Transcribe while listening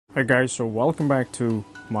Hi guys, so welcome back to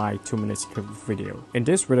my 2-minute script video. In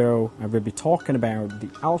this video, I will be talking about the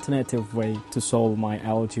alternative way to solve my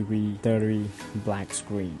LTV 30 black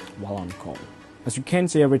screen while on call. As you can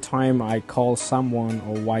see, every time I call someone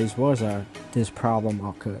or vice versa, this problem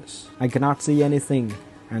occurs. I cannot see anything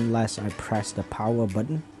unless I press the power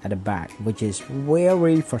button at the back, which is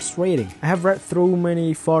very frustrating. I have read through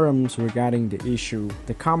many forums regarding the issue.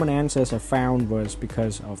 The common answers I found was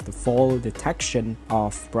because of the fall detection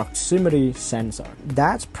of proximity sensor.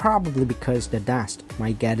 That's probably because the dust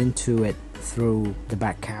might get into it through the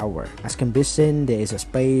back cover. As can be seen, there is a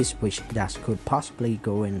space which dust could possibly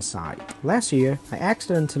go inside. Last year, I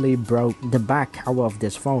accidentally broke the back cover of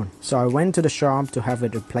this phone, so I went to the shop to have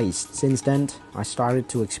it replaced. Since then, I started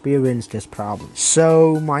to experience this problem.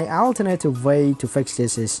 So my alternative way to fix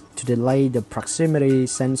this is to delay the proximity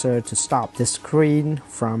sensor to stop the screen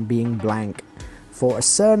from being blank for a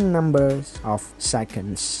certain number of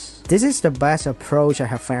seconds. This is the best approach I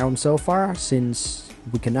have found so far, since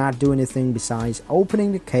we cannot do anything besides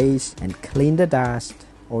opening the case and clean the dust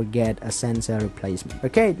or get a sensor replacement.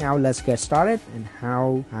 Okay, now let's get started and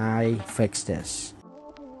how I fix this.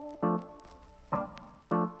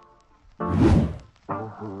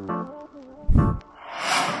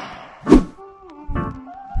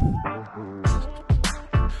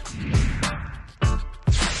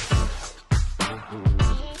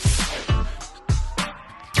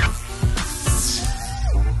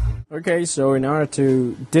 Okay, so in order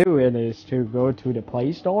to do it is to go to the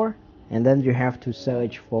Play Store, and then you have to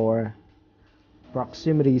search for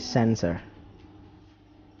proximity sensor,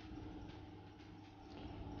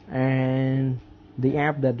 and the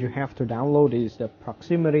app that you have to download is the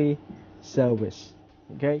proximity service.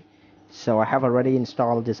 Okay, so I have already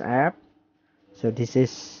installed this app, so this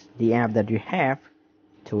is the app that you have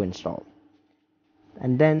to install.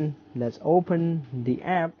 And then let's open the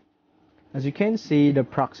app. As you can see, the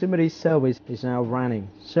proximity service is now running.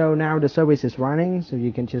 So now the service is running, so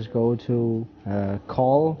you can just go to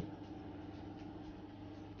call.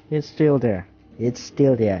 It's still there.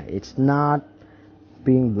 It's not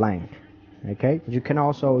being blank. Okay, you can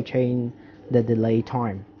also change the delay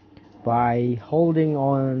time by holding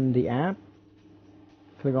on the app.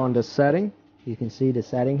 Click on the setting. You can see the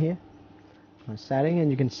setting here. Setting, and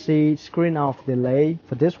you can see screen off delay.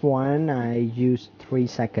 For this one, I used 3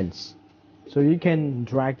 seconds. So you can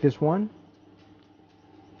drag this one,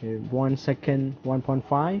 1 second,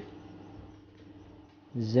 1.5,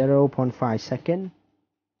 0.5 second,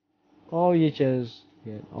 or you just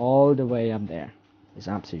get all the way up there. It's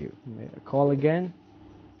up to you. Call again.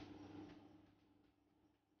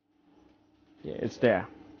 Yeah, it's there.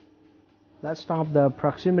 Let's stop the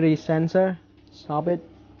proximity sensor. Stop it.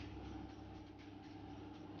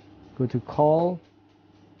 Go to call.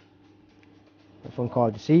 The phone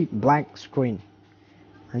call, you see black screen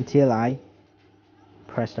until I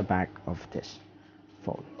press the back of this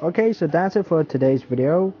phone. Okay, so that's it for today's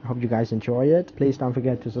video. I hope you guys enjoy it. Please don't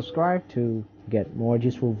forget to subscribe to get more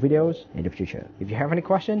useful videos in the future. If you have any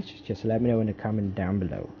questions, just let me know in the comment down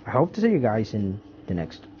below. I hope to see you guys in the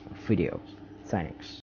next videos. Thanks.